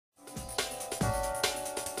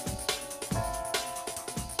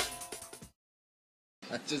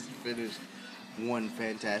I just finished one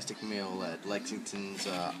fantastic meal at Lexington's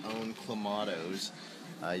own Clamatos.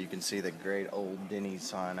 You can see the great old Denny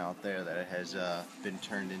sign out there that has been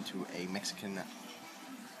turned into a Mexican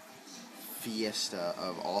fiesta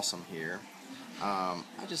of awesome here. I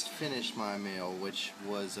just finished my meal, which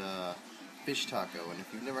was a fish taco, and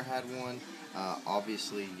if you've never had one,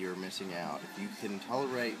 obviously you're missing out. If you can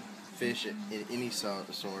tolerate fish in any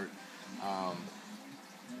sort,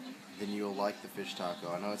 then you'll like the fish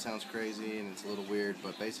taco. I know it sounds crazy and it's a little weird,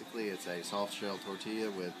 but basically it's a soft shell tortilla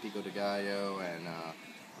with pico de gallo and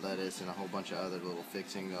lettuce and a whole bunch of other little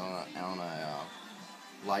fixings on a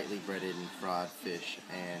lightly breaded and fried fish.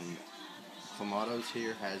 And Clamatos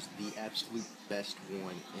here has the absolute best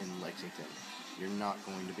one in Lexington. You're not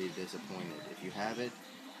going to be disappointed. If you have it,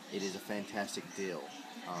 it is a fantastic deal.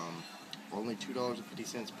 Only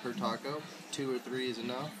 $2.50 per taco. 2 or 3 is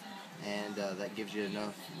enough, and that gives you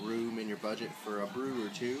enough room in your budget for a brew or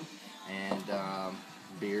two. And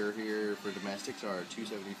beer here for domestics are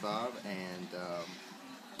 $2.75, and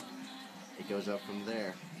it goes up from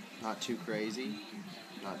there. Not too crazy,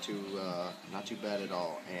 not too bad at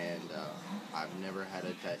all. And I've never had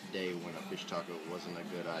a day when a fish taco wasn't a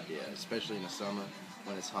good idea, especially in the summer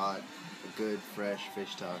when it's hot. A good fresh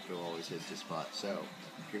fish taco always hits the spot. So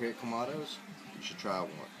if you're here at Clamatos, you should try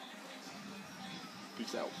one.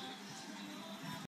 Peace out.